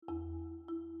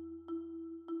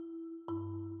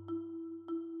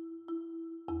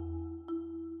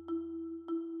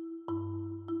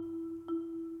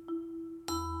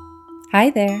Hi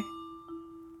there.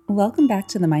 Welcome back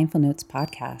to the Mindful Notes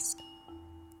podcast,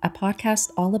 a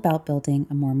podcast all about building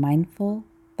a more mindful,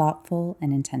 thoughtful,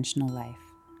 and intentional life.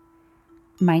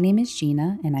 My name is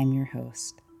Gina, and I'm your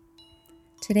host.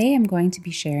 Today, I'm going to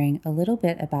be sharing a little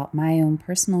bit about my own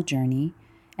personal journey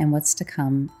and what's to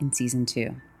come in season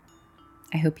 2.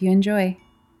 I hope you enjoy.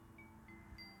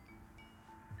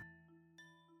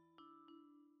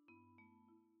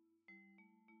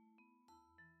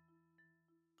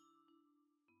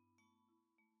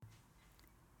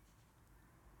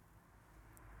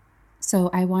 So,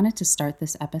 I wanted to start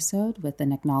this episode with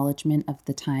an acknowledgement of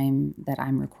the time that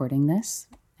I'm recording this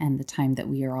and the time that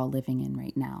we are all living in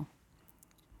right now.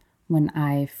 When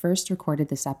I first recorded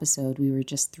this episode, we were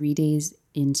just 3 days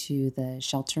into the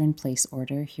shelter-in-place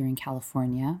order here in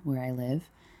California, where I live,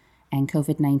 and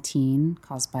COVID-19,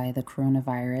 caused by the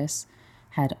coronavirus,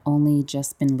 had only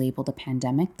just been labeled a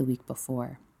pandemic the week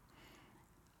before.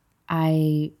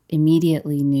 I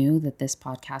immediately knew that this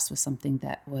podcast was something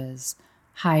that was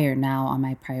higher now on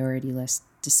my priority list,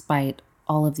 despite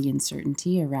all of the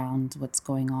uncertainty around what's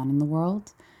going on in the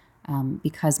world.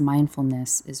 Because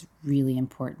mindfulness is really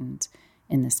important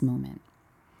in this moment.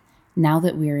 Now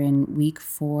that we're in week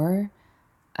 4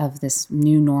 of this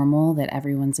new normal that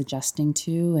everyone's adjusting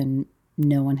to and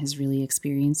no one has really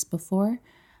experienced before,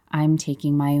 I'm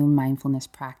taking my own mindfulness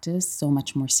practice so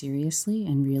much more seriously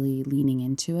and really leaning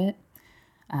into it.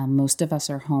 Most of us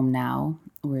are home now.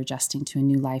 We're adjusting to a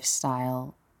new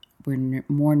lifestyle. We're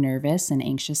more nervous and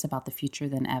anxious about the future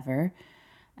than ever.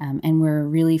 And we're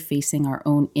really facing our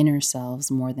own inner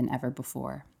selves more than ever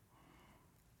before.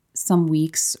 Some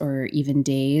weeks or even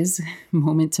days,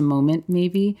 moment to moment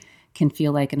maybe, can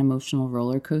feel like an emotional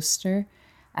roller coaster.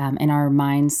 And our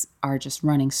minds are just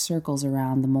running circles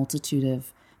around the multitude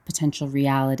of potential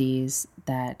realities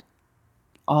that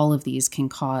all of these can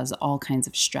cause all kinds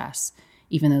of stress,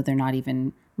 even though they're not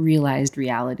even realized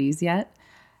realities yet.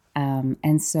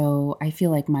 And so I feel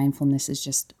like mindfulness is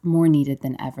just more needed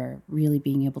than ever. Really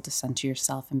being able to center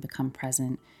yourself and become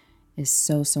present is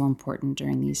so, so important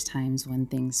during these times when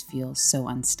things feel so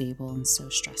unstable and so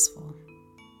stressful.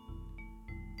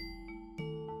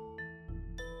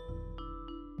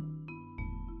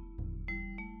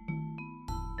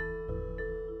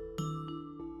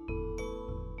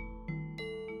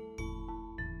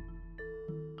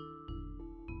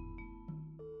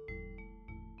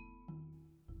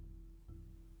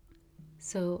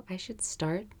 So I should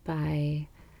start by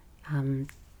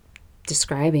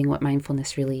describing what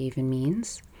mindfulness really even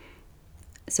means.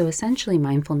 So essentially,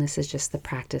 mindfulness is just the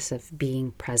practice of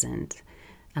being present,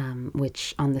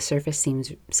 which on the surface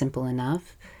seems simple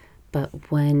enough,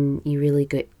 but when you really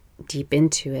get deep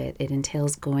into it, it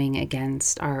entails going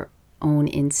against our own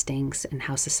instincts and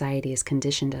how society has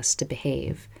conditioned us to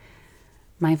behave.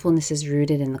 Mindfulness is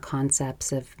rooted in the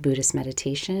concepts of Buddhist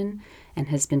meditation and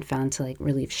has been found to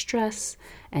relieve stress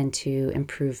and to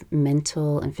improve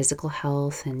mental and physical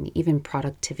health and even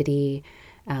productivity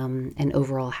and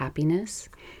overall happiness.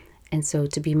 And so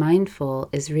to be mindful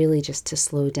is really just to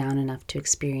slow down enough to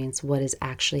experience what is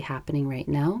actually happening right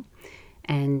now.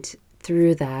 And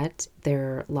through that, there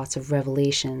are lots of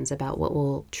revelations about what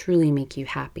will truly make you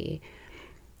happy.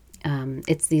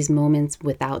 It's these moments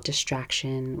without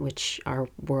distraction, which our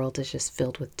world is just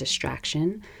filled with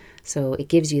distraction. So it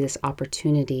gives you this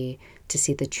opportunity to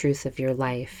see the truth of your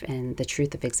life and the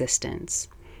truth of existence.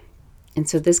 And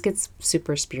so this gets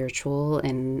super spiritual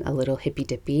and a little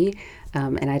hippy-dippy,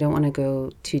 and I don't want to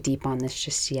go too deep on this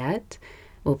just yet.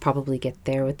 We'll probably get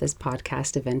there with this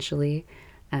podcast eventually.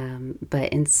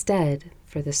 But instead,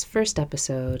 for this first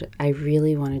episode, I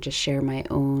really want to just share my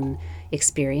own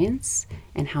experience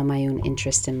and how my own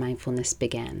interest in mindfulness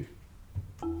began.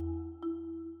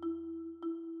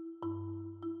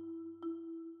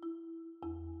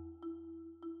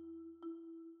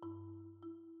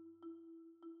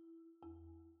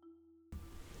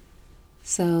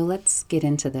 So let's get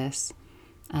into this.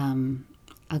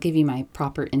 I'll give you my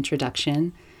proper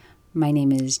introduction. My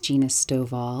name is Gina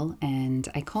Stovall, and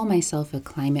I call myself a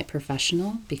climate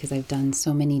professional because I've done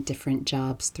so many different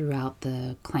jobs throughout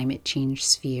the climate change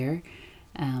sphere.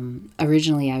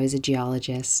 Originally, I was a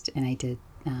geologist, and I did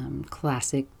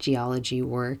classic geology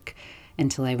work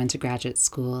until I went to graduate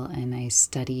school, and I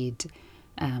studied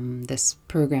this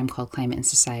program called Climate and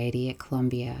Society at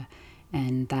Columbia.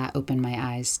 And that opened my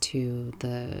eyes to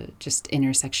the just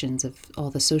intersections of all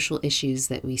the social issues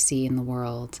that we see in the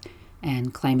world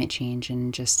and climate change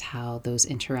and just how those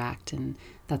interact. And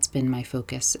that's been my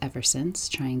focus ever since,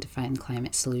 trying to find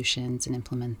climate solutions and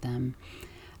implement them.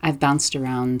 I've bounced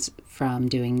around from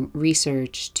doing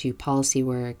research to policy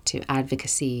work to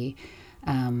advocacy,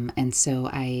 And so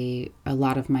a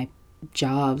lot of my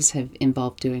jobs have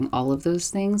involved doing all of those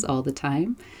things all the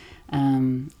time.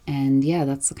 And yeah,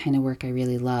 that's the kind of work I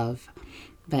really love.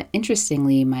 But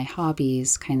interestingly, my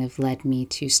hobbies kind of led me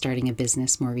to starting a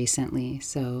business more recently.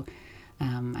 So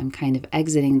I'm kind of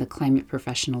exiting the climate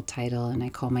professional title, and I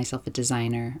call myself a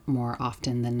designer more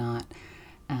often than not.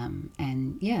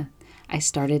 And yeah, I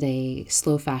started a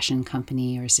slow fashion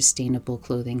company or a sustainable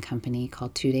clothing company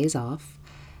called 2 Days Off.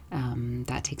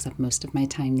 That takes up most of my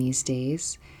time these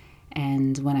days.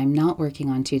 And when I'm not working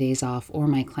on 2 days off or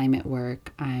my climate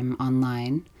work, I'm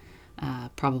online,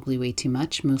 probably way too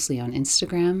much, mostly on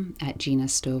Instagram at Gina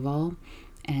Stovall.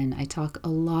 And I talk a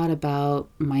lot about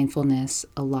mindfulness,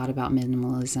 a lot about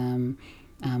minimalism,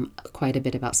 quite a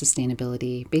bit about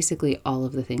sustainability, basically all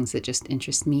of the things that just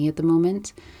interest me at the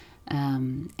moment.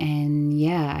 And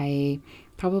yeah, I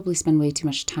probably spend way too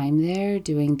much time there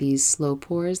doing these slow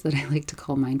pours that I like to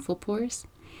call mindful pours.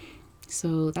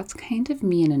 So that's kind of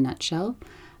me in a nutshell.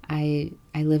 I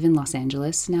live in Los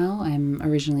Angeles now. I'm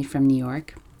originally from New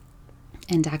York.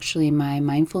 And actually, my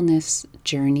mindfulness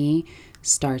journey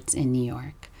starts in New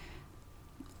York.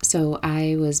 So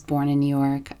I was born in New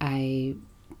York. I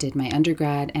did my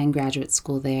undergrad and graduate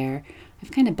school there.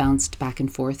 I've kind of bounced back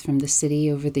and forth from the city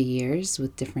over the years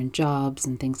with different jobs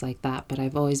and things like that, but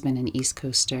I've always been an East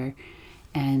Coaster.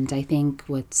 And I think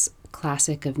what's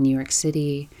classic of New York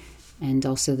City and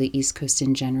also the East Coast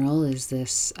in general is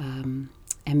this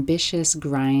ambitious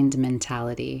grind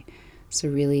mentality. So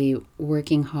really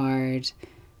working hard,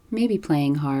 maybe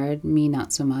playing hard, me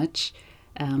not so much,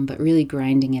 but really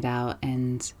grinding it out.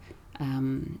 And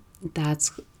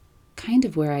that's kind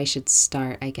of where I should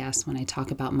start, I guess, when I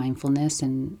talk about mindfulness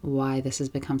and why this has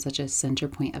become such a center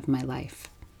point of my life.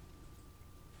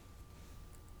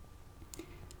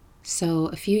 So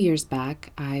a few years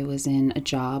back, I was in a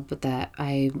job that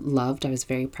I loved. I was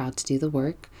very proud to do the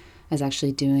work. I was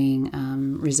actually doing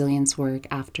resilience work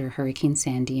after Hurricane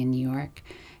Sandy in New York.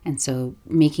 And so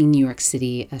making New York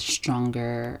City a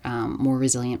stronger, more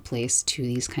resilient place to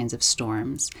these kinds of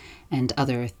storms and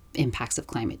other impacts of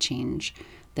climate change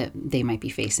that they might be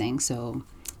facing. So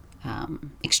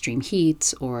extreme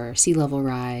heat or sea level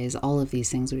rise, all of these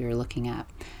things we were looking at.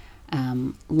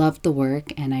 Loved the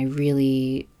work, and I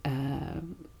really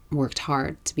worked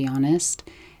hard, to be honest,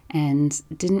 and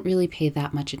didn't really pay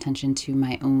that much attention to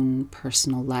my own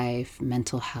personal life,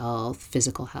 mental health,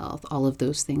 physical health. All of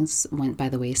those things went by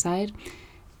the wayside.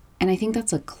 And I think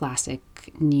that's a classic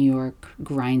New York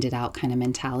grind it out kind of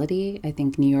mentality. I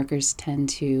think New Yorkers tend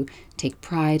to take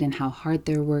pride in how hard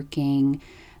they're working.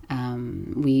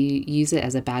 We use it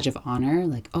as a badge of honor,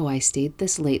 like, oh, I stayed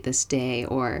this late this day,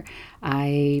 or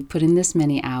I put in this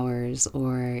many hours,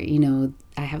 or,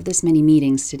 I have this many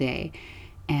meetings today.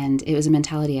 And it was a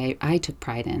mentality I took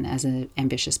pride in as an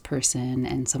ambitious person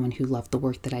and someone who loved the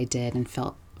work that I did and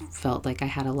felt like I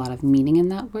had a lot of meaning in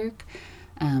that work.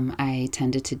 I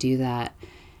tended to do that.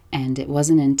 And it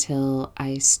wasn't until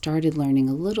I started learning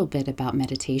a little bit about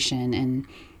meditation, and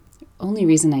only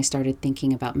reason I started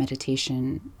thinking about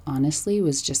meditation, honestly,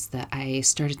 was just that I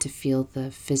started to feel the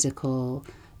physical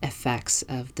effects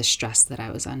of the stress that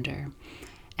I was under.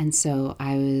 And so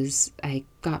I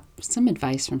got some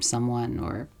advice from someone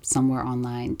or somewhere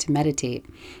online to meditate,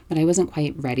 but I wasn't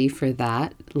quite ready for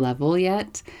that level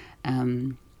yet.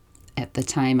 At the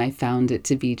time, I found it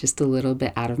to be just a little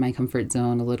bit out of my comfort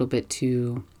zone, a little bit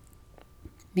too,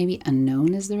 maybe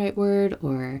unknown is the right word,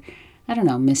 or I don't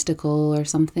know, mystical or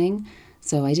something.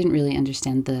 So I didn't really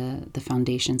understand the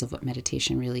foundations of what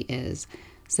meditation really is.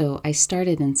 So I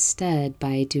started instead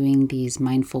by doing these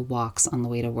mindful walks on the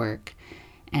way to work.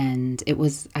 And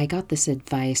I got this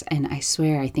advice, and I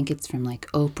swear, I think it's from like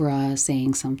Oprah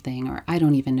saying something, or I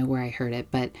don't even know where I heard it,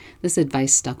 but this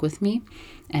advice stuck with me.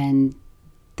 And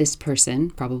this person,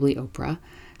 probably Oprah,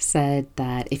 said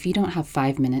that if you don't have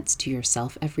 5 minutes to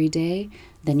yourself every day,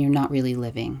 then you're not really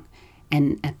living.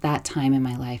 And at that time in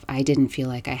my life, I didn't feel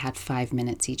like I had 5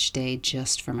 minutes each day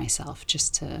just for myself,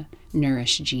 just to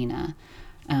nourish Gina.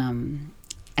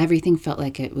 Everything felt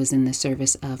like it was in the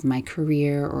service of my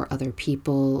career or other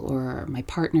people or my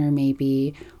partner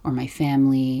maybe, or my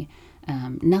family.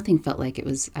 Nothing felt like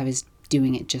I was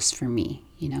doing it just for me,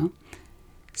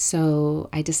 So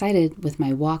I decided with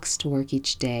my walks to work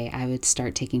each day, I would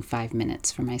start taking 5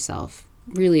 minutes for myself.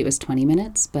 Really, it was 20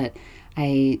 minutes, but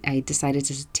I decided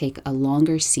to take a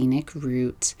longer scenic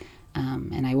route,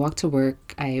 and I walked to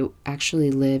work. I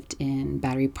actually lived in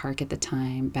Battery Park at the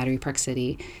time, Battery Park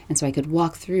City, and so I could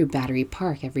walk through Battery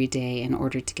Park every day in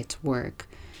order to get to work,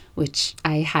 which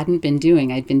I hadn't been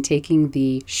doing. I'd been taking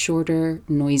the shorter,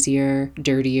 noisier,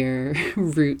 dirtier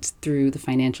route through the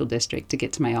financial district to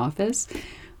get to my office,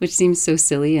 which seems so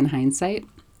silly in hindsight.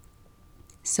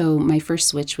 So my first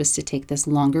switch was to take this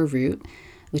longer route,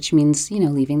 which means,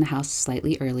 leaving the house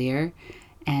slightly earlier.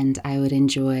 And I would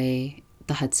enjoy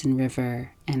the Hudson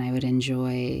River, and I would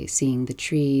enjoy seeing the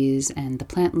trees and the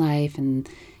plant life and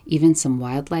even some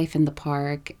wildlife in the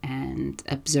park, and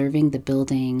observing the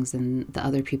buildings and the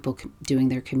other people doing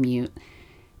their commute.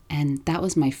 And that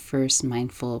was my first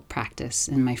mindful practice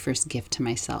and my first gift to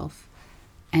myself.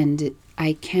 And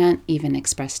I can't even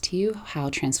express to you how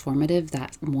transformative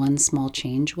that one small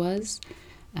change was.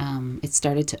 It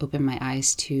started to open my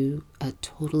eyes to a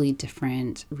totally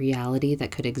different reality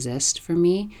that could exist for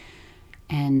me.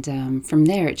 And from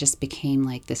there, it just became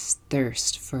like this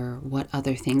thirst for what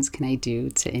other things can I do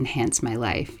to enhance my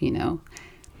life.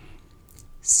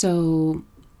 So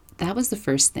that was the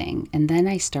first thing. And then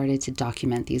I started to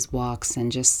document these walks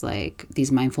and just like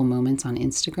these mindful moments on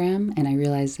Instagram. And I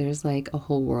realized there's like a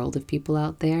whole world of people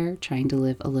out there trying to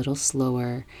live a little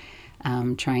slower,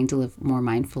 trying to live more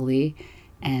mindfully.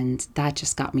 And that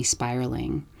just got me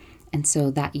spiraling. And so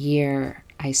that year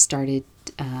I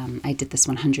did this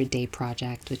 100-day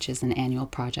project, which is an annual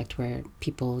project where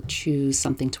people choose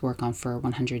something to work on for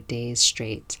 100 days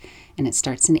straight. And it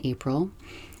starts in April.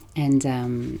 And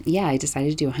I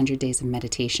decided to do 100 days of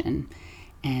meditation.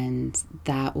 And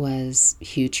that was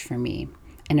huge for me.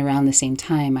 And around the same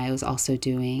time, I was also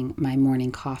doing my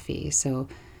morning coffee. So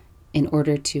in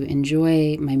order to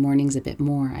enjoy my mornings a bit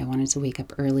more, I wanted to wake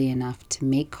up early enough to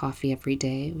make coffee every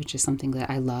day, which is something that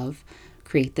I love,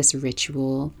 create this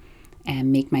ritual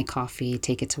and make my coffee,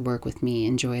 take it to work with me,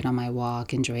 enjoy it on my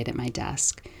walk, enjoy it at my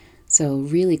desk. So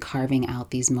really carving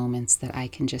out these moments that I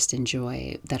can just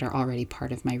enjoy that are already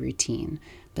part of my routine,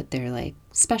 but they're like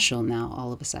special now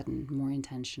all of a sudden, more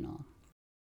intentional.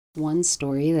 One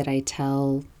story that I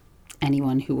tell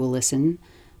anyone who will listen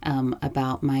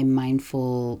about my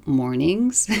mindful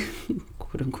mornings,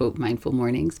 quote unquote mindful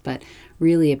mornings, but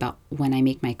really about when I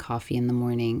make my coffee in the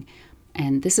morning.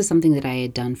 And this is something that I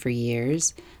had done for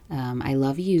years. I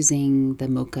love using the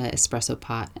Mocha espresso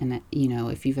pot. And,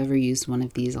 if you've ever used one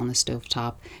of these on the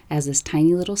stovetop, it has this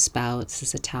tiny little spout. It's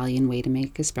this Italian way to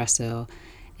make espresso.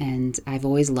 And I've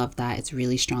always loved that. It's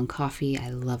really strong coffee. I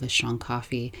love a strong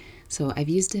coffee. So I've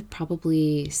used it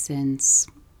probably since,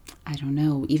 I don't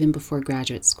know, even before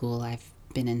graduate school, I've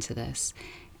been into this.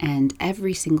 And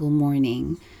every single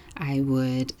morning, I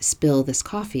would spill this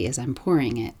coffee as I'm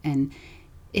pouring it. And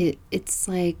it's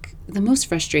like the most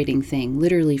frustrating thing,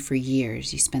 literally for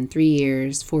years. You spend 3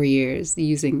 years, 4 years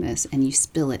using this, and you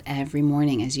spill it every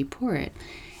morning as you pour it.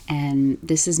 And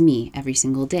this is me every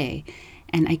single day.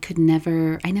 And I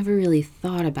never really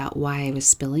thought about why I was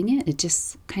spilling it. It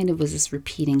just kind of was this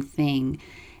repeating thing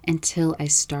until I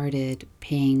started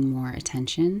paying more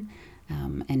attention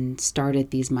and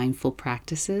started these mindful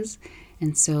practices.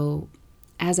 And so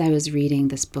as I was reading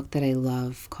this book that I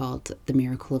love called The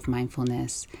Miracle of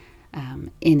Mindfulness,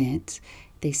 in it,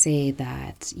 they say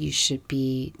that you should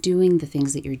be doing the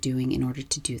things that you're doing in order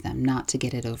to do them, not to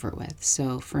get it over with.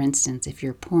 So, for instance, if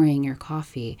you're pouring your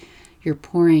coffee, you're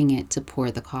pouring it to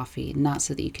pour the coffee, not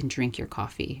so that you can drink your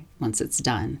coffee once it's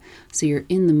done. So you're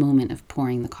in the moment of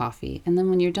pouring the coffee. And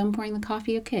then when you're done pouring the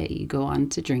coffee, okay, you go on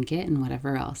to drink it and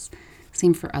whatever else.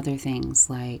 Same for other things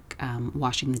like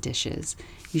washing the dishes.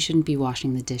 You shouldn't be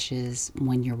washing the dishes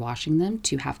when you're washing them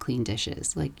to have clean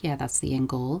dishes. Like, yeah, that's the end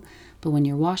goal. But when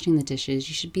you're washing the dishes,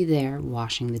 you should be there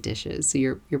washing the dishes. So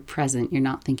you're present. You're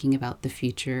not thinking about the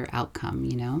future outcome.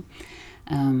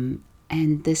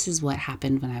 And this is what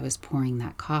happened when I was pouring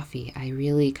that coffee. I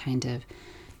really kind of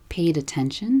paid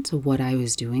attention to what I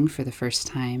was doing for the first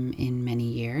time in many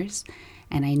years.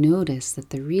 And I noticed that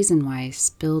the reason why I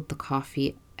spilled the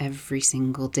coffee every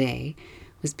single day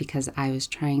was because I was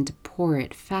trying to pour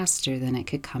it faster than it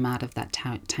could come out of that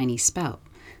tiny spout.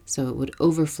 So it would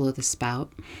overflow the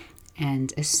spout.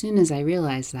 And as soon as I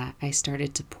realized that, I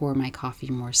started to pour my coffee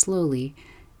more slowly,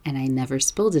 and I never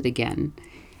spilled it again.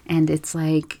 And it's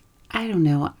like, I don't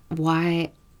know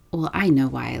why. Well, I know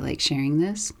why I like sharing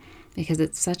this, because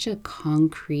it's such a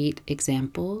concrete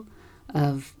example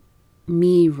of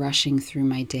me rushing through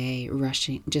my day,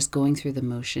 just going through the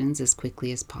motions as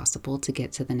quickly as possible to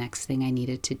get to the next thing I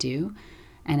needed to do.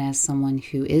 And as someone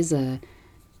who is a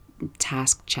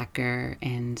task checker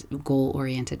and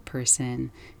goal-oriented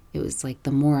person, it was like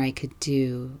the more I could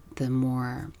do, the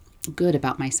more good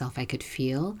about myself I could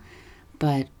feel.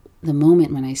 But the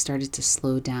moment when I started to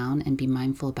slow down and be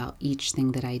mindful about each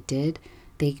thing that I did,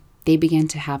 they they began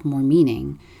to have more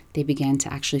meaning. They began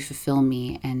to actually fulfill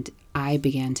me, and I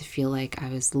began to feel like I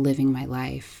was living my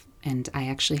life, and I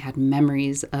actually had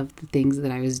memories of the things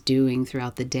that I was doing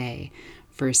throughout the day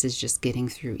versus just getting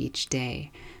through each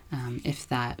day, if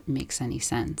that makes any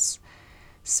sense.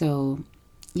 So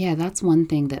yeah, that's one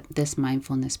thing that this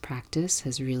mindfulness practice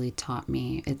has really taught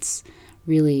me. It's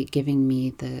really giving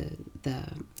me the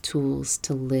tools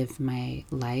to live my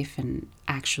life and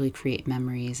actually create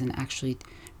memories and actually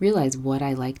realize what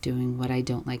I like doing, what I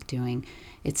don't like doing.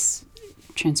 It's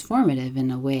transformative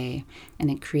in a way, and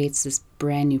it creates this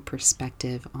brand new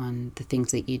perspective on the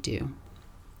things that you do.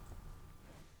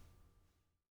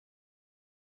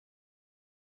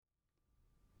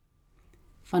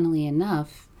 Funnily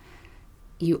enough,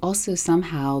 you also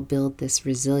somehow build this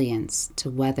resilience to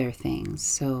weather things.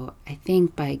 So I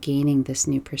think by gaining this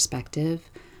new perspective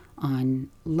on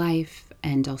life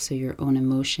and also your own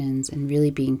emotions and really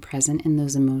being present in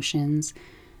those emotions,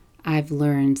 I've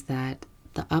learned that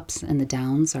the ups and the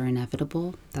downs are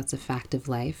inevitable. That's a fact of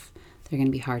life. There are going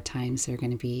to be hard times, there are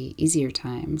going to be easier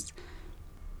times.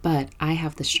 But I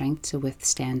have the strength to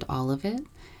withstand all of it.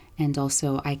 And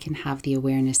also, I can have the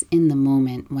awareness in the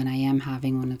moment when I am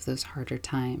having one of those harder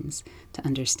times to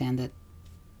understand that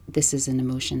this is an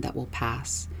emotion that will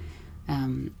pass.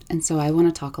 And so, I want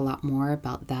to talk a lot more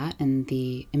about that and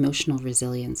the emotional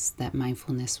resilience that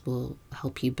mindfulness will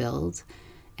help you build,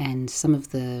 and some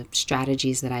of the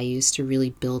strategies that I use to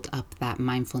really build up that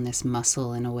mindfulness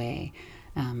muscle in a way,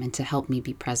 and to help me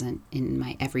be present in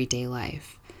my everyday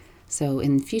life. So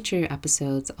in future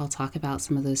episodes, I'll talk about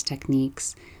some of those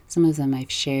techniques. Some of them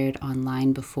I've shared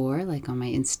online before, like on my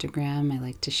Instagram. I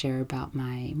like to share about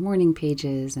my morning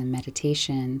pages and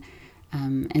meditation.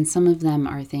 And some of them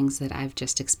are things that I've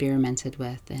just experimented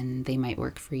with, and they might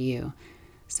work for you.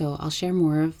 So I'll share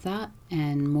more of that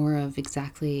and more of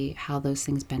exactly how those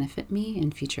things benefit me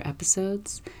in future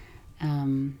episodes.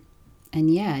 And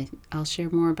yeah, I'll share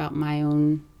more about my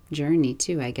own journey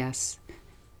too, I guess,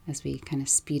 as we kind of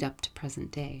speed up to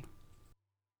present day.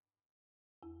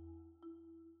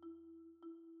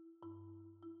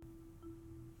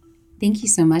 Thank you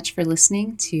so much for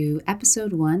listening to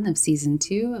episode 1 of season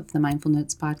 2 of the Mindful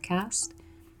Notes podcast.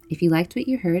 If you liked what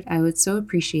you heard, I would so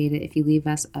appreciate it if you leave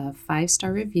us a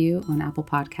 5-star review on Apple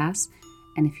Podcasts.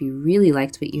 And if you really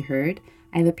liked what you heard,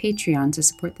 I have a Patreon to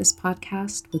support this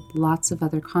podcast with lots of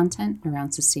other content around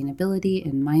sustainability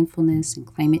and mindfulness and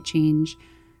climate change.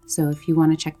 So if you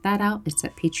want to check that out, it's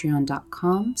at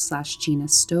patreon.com/Gina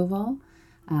Stovall.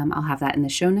 I'll have that in the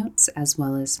show notes, as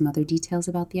well as some other details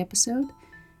about the episode.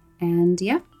 And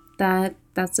yeah,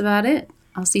 that's about it.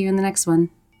 I'll see you in the next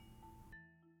one.